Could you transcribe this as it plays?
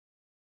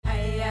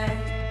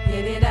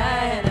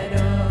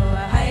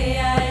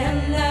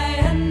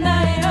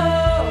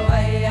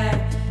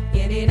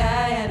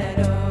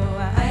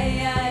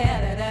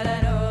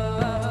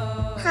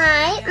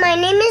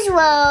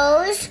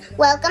Rose.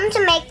 Welcome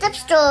to Make Up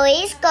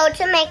Stories. Go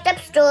to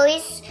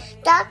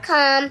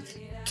makeupstories.com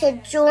to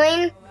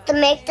join the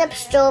Make Up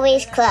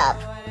Stories Club.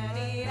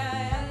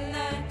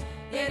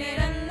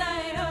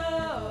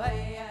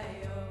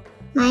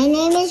 My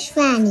name is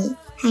Franny.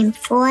 I'm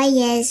 4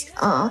 years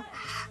old.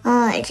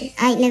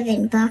 I live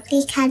in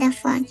Berkeley,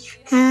 California.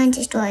 I want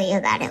a story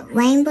about a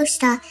rainbow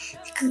star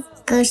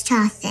that goes to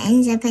earth and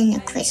ends up in a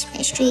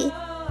Christmas tree.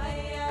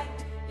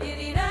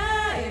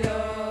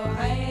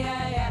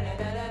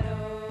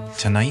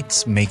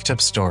 Tonight's Make-Up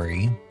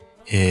Story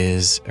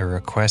is a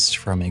request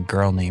from a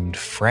girl named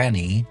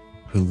Franny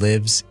who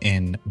lives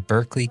in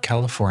Berkeley,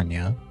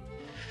 California,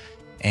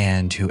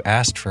 and who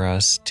asked for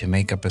us to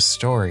make up a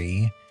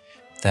story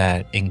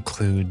that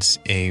includes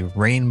a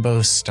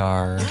rainbow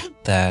star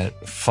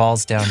that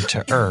falls down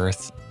to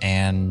Earth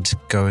and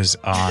goes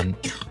on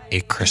a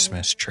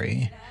Christmas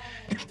tree.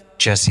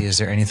 Jessie, is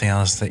there anything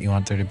else that you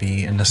want there to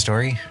be in the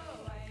story?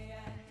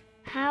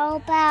 How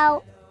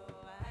about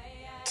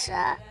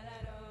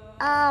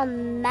a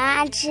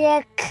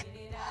magic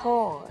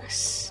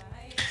horse?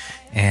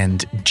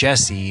 And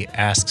Jessie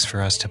asks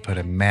for us to put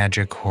a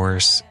magic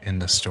horse in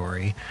the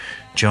story.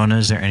 Jonah,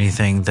 is there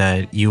anything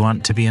that you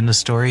want to be in the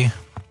story?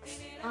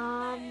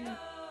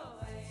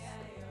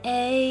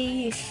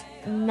 A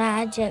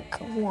magic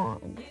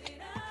wand.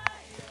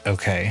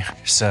 Okay,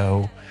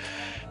 so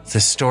the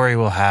story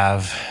will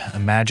have a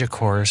magic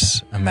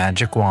horse, a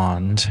magic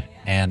wand,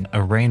 and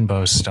a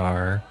rainbow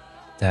star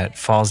that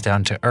falls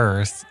down to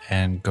Earth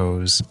and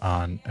goes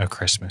on a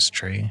Christmas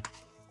tree.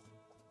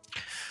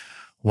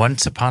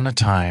 Once upon a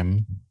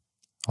time,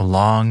 a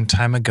long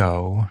time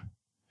ago,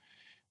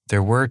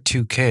 there were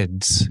two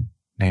kids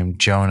named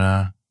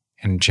Jonah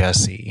and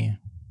Jessie.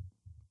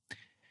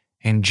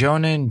 And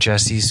Jonah and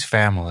Jessie's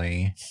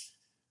family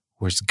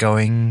was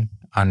going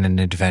on an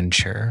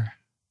adventure.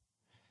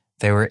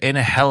 They were in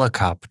a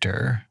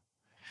helicopter,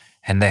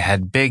 and they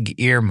had big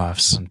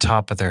earmuffs on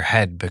top of their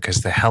head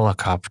because the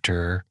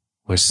helicopter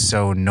was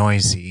so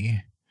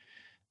noisy.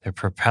 The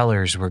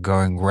propellers were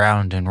going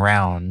round and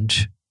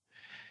round,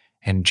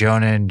 and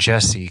Jonah and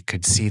Jessie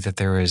could see that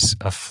there was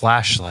a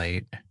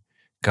flashlight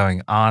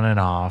going on and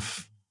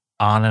off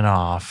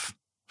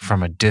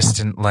from a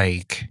distant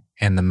lake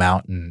in the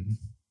mountain.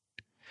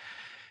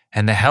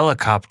 And the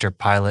helicopter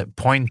pilot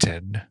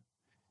pointed,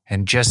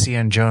 and Jessie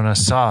and Jonah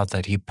saw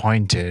that he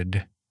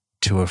pointed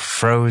to a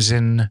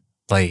frozen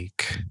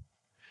lake.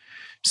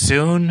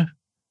 Soon,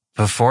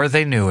 before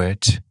they knew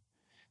it,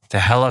 the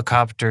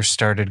helicopter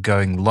started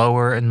going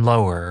lower and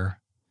lower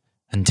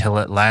until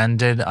it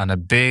landed on a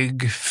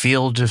big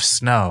field of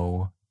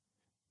snow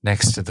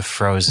next to the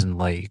frozen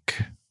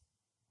lake.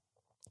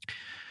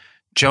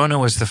 Jonah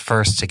was the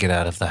first to get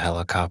out of the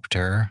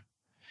helicopter.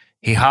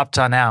 He hopped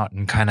on out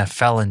and kind of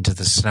fell into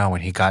the snow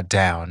when he got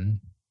down.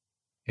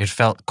 It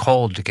felt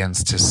cold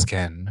against his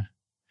skin.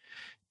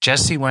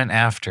 Jessie went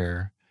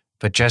after,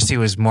 but Jessie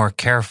was more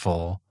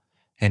careful,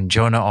 and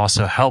Jonah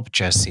also helped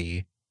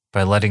Jessie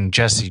by letting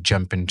Jessie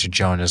jump into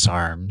Jonah's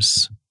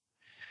arms.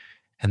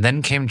 And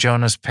then came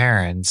Jonah's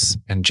parents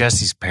and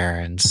Jessie's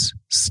parents,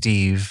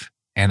 Steve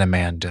and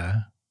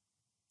Amanda.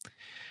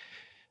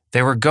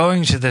 They were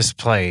going to this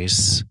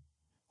place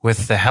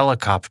with the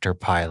helicopter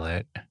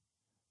pilot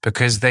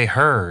because they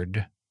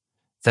heard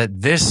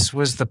that this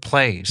was the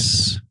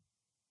place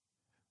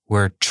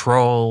where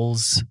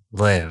trolls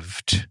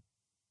lived.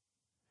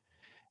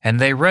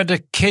 And they read a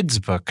kid's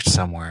book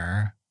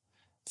somewhere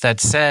that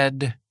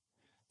said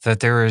that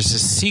there was a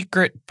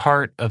secret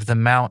part of the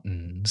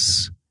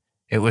mountains.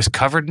 It was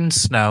covered in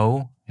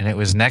snow, and it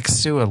was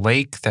next to a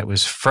lake that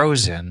was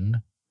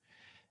frozen.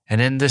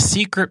 And in the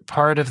secret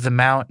part of the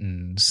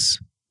mountains,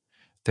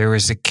 there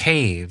was a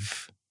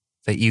cave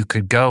that you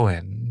could go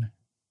in.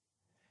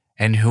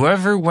 And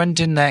whoever went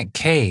in that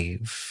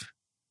cave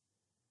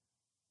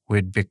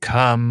would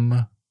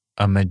become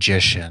a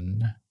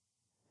magician.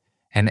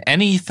 And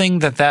anything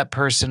that that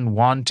person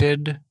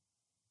wanted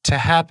to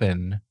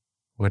happen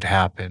would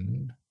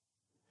happen.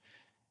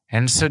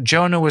 And so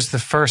Jonah was the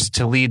first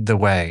to lead the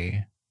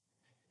way.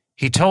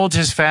 He told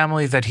his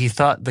family that he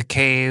thought the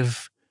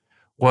cave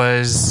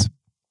was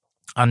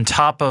on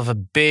top of a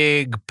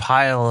big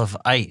pile of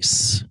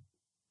ice,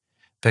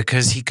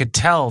 because he could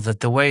tell that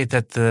the way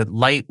that the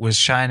light was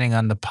shining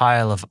on the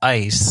pile of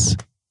ice,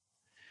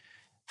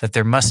 that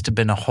there must have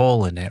been a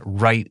hole in it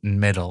right in the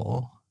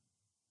middle.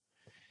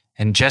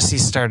 And Jessie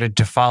started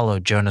to follow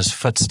Jonah's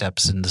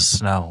footsteps in the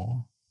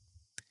snow.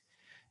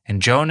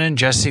 And Jonah and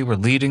Jessie were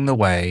leading the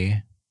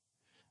way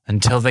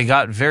until they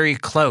got very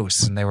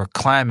close and they were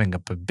climbing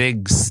up a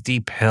big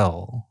steep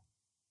hill.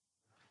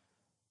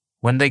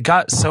 When they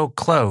got so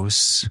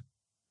close,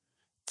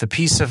 the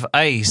piece of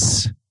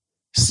ice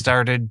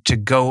started to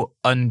go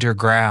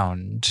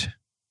underground,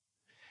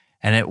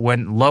 and it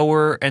went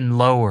lower and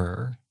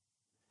lower.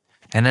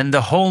 And then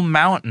the whole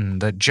mountain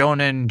that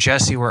Jonah and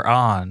Jessie were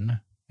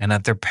on, and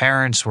that their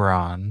parents were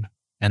on,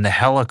 and the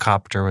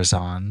helicopter was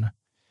on,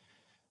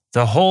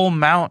 the whole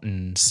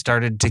mountain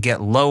started to get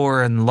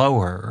lower and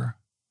lower.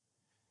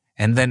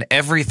 And then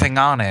everything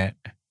on it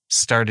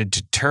started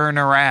to turn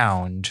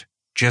around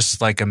just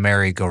like a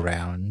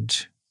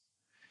merry-go-round.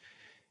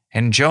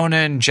 And Jonah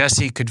and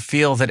Jesse could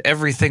feel that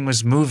everything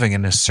was moving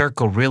in a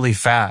circle really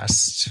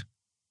fast.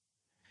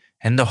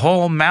 And the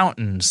whole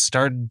mountain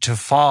started to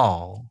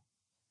fall.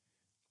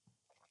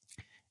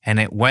 And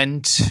it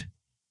went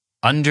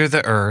under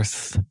the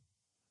earth,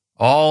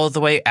 all the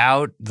way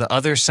out the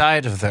other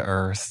side of the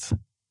earth,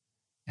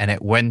 and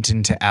it went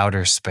into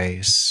outer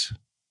space.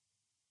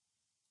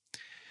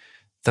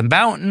 The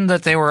mountain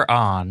that they were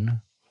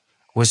on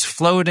was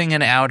floating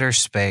in outer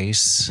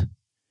space.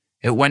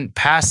 It went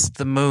past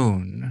the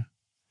moon,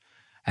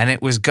 and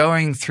it was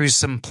going through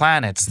some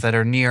planets that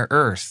are near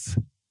Earth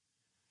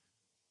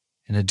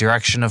in the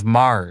direction of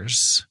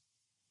Mars.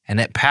 And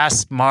it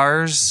passed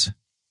Mars,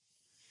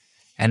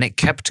 and it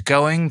kept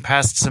going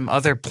past some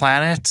other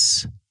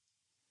planets.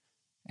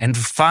 And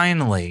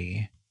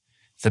finally,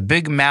 the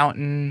big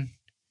mountain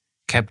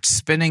kept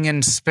spinning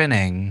and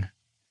spinning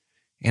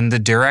in the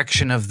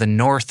direction of the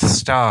North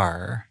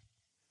Star.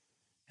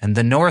 And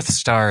the North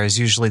Star is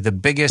usually the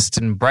biggest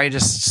and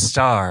brightest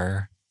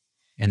star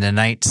in the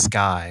night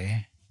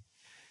sky.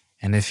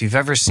 And if you've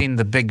ever seen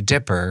the Big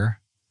Dipper,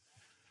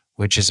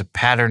 which is a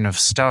pattern of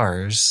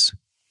stars,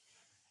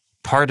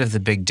 part of the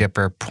Big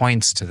Dipper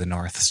points to the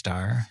North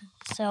Star.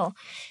 So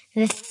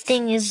the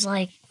thing is,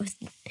 like,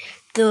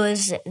 there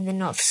was the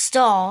North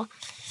Star,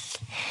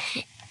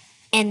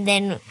 and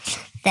then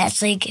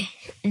that's like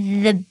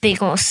the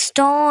big old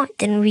star.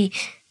 Then we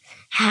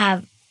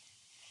have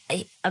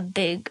a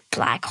big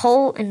black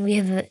hole, and we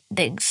have a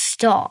big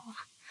star.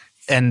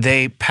 And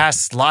they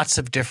passed lots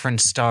of different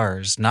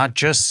stars, not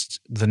just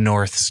the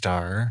North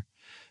Star,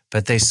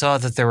 but they saw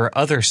that there were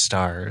other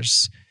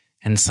stars,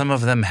 and some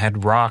of them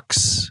had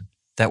rocks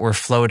that were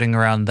floating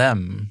around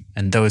them,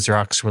 and those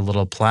rocks were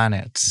little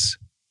planets.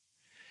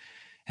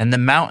 And the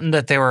mountain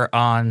that they were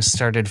on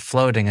started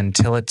floating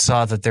until it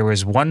saw that there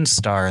was one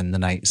star in the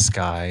night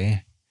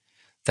sky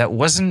that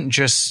wasn't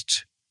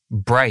just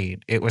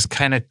bright. It was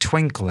kind of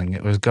twinkling.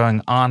 It was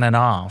going on and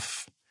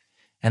off.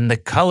 And the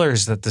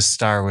colors that the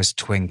star was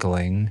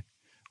twinkling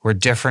were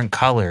different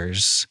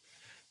colors.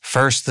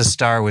 First, the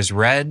star was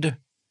red,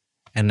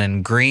 and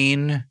then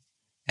green,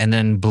 and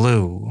then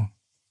blue.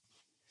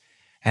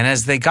 And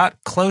as they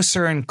got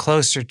closer and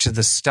closer to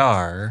the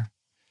star,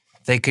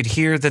 they could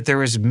hear that there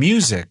was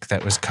music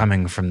that was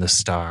coming from the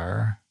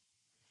star.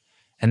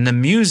 And the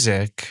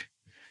music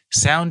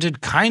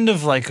sounded kind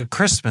of like a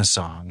Christmas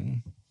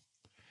song.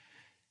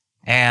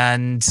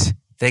 And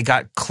they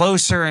got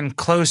closer and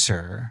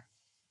closer.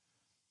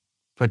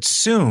 But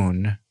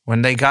soon,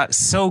 when they got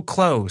so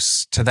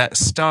close to that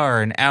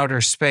star in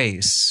outer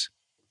space,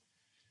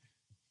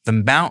 the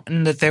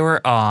mountain that they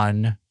were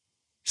on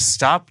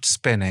stopped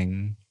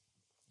spinning,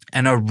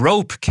 and a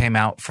rope came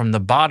out from the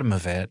bottom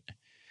of it,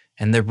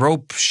 and the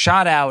rope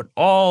shot out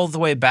all the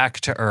way back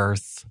to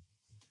Earth,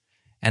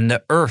 and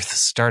the Earth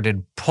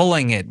started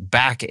pulling it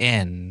back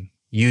in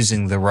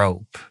using the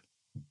rope.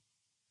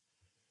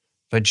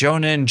 But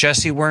Jonah and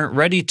Jesse weren't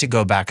ready to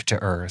go back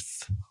to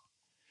Earth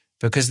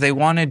because they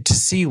wanted to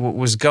see what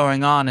was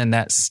going on in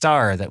that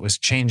star that was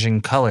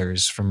changing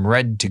colors from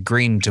red to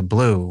green to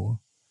blue,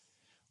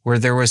 where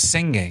there was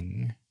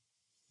singing.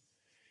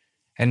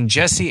 And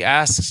Jesse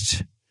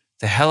asked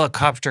the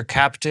helicopter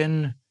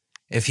captain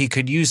if he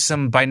could use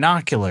some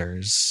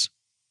binoculars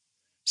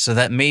so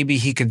that maybe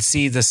he could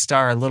see the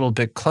star a little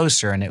bit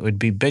closer and it would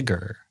be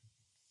bigger.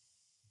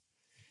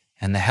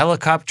 And the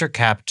helicopter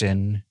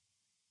captain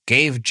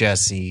gave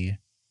Jesse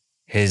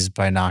his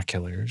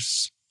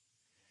binoculars.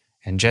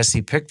 And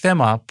Jesse picked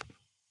them up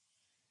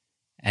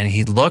and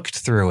he looked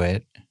through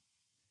it.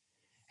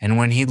 And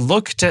when he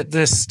looked at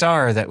this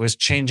star that was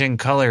changing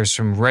colors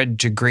from red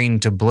to green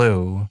to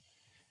blue,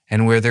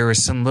 and where there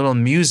was some little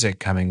music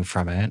coming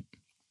from it,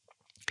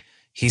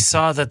 he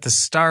saw that the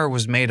star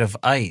was made of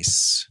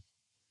ice,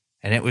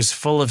 and it was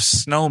full of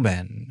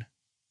snowmen.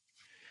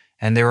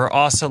 And there were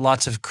also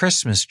lots of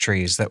Christmas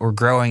trees that were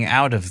growing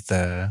out of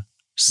the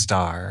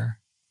star.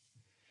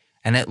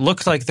 And it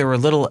looked like there were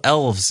little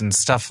elves and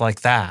stuff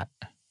like that.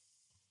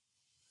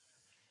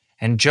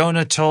 And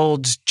Jonah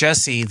told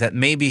Jesse that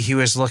maybe he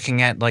was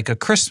looking at like a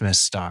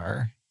Christmas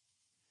star.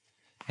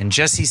 And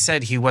Jesse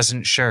said he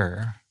wasn't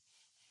sure.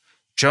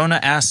 Jonah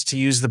asked to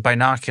use the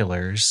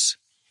binoculars,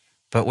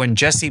 but when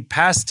Jesse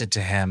passed it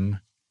to him,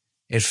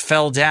 it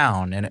fell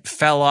down and it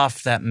fell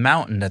off that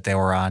mountain that they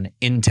were on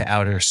into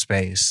outer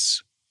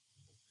space.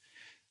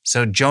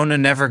 So Jonah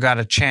never got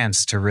a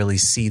chance to really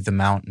see the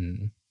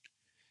mountain,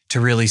 to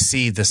really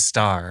see the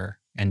star,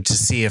 and to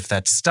see if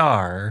that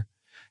star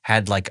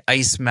had like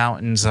ice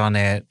mountains on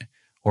it,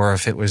 or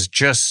if it was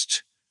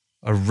just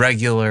a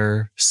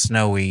regular,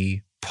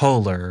 snowy,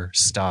 polar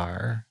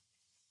star.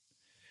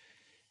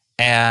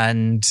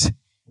 And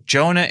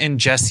Jonah and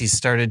Jesse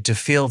started to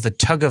feel the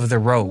tug of the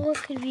rope.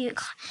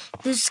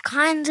 There's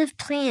kinds of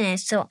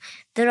planets, so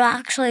they're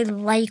actually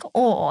like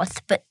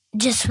Earth, but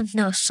just with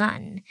no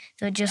sun.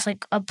 They're just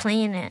like a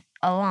planet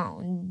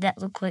alone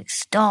that look like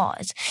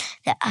stars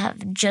that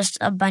have just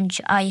a bunch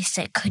of ice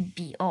that could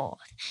be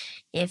Earth.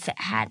 if it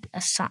had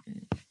a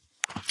sun.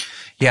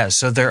 Yeah,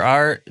 so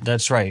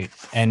that's right.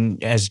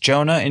 And as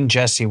Jonah and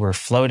Jesse were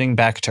floating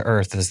back to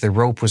Earth as the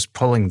rope was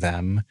pulling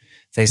them,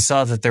 they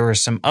saw that there were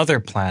some other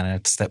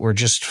planets that were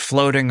just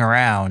floating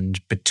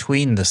around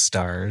between the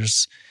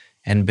stars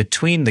and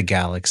between the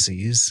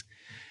galaxies.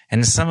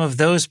 And some of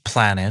those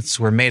planets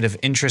were made of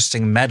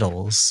interesting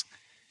metals,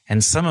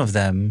 and some of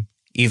them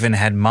even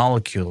had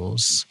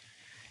molecules.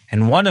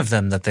 And one of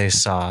them that they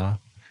saw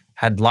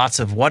had lots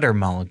of water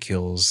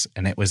molecules,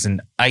 and it was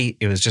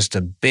just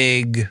a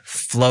big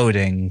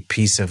floating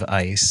piece of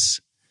ice.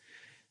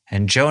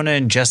 And Jonah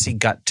and Jesse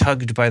got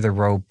tugged by the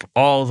rope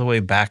all the way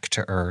back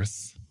to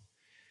Earth.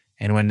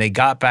 And when they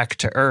got back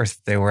to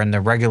Earth, they were in the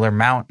regular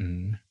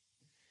mountain,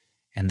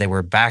 and they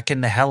were back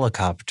in the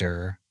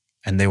helicopter,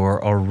 and they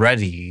were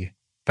already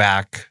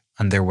back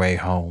on their way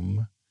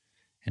home.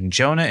 And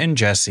Jonah and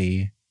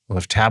Jesse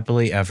lived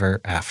happily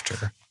ever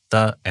after.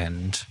 The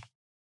end.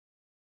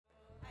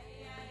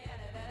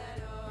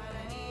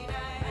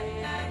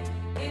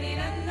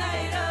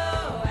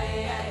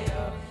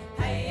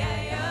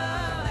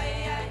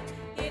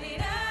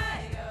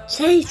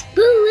 Thanks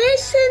for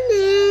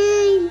listening.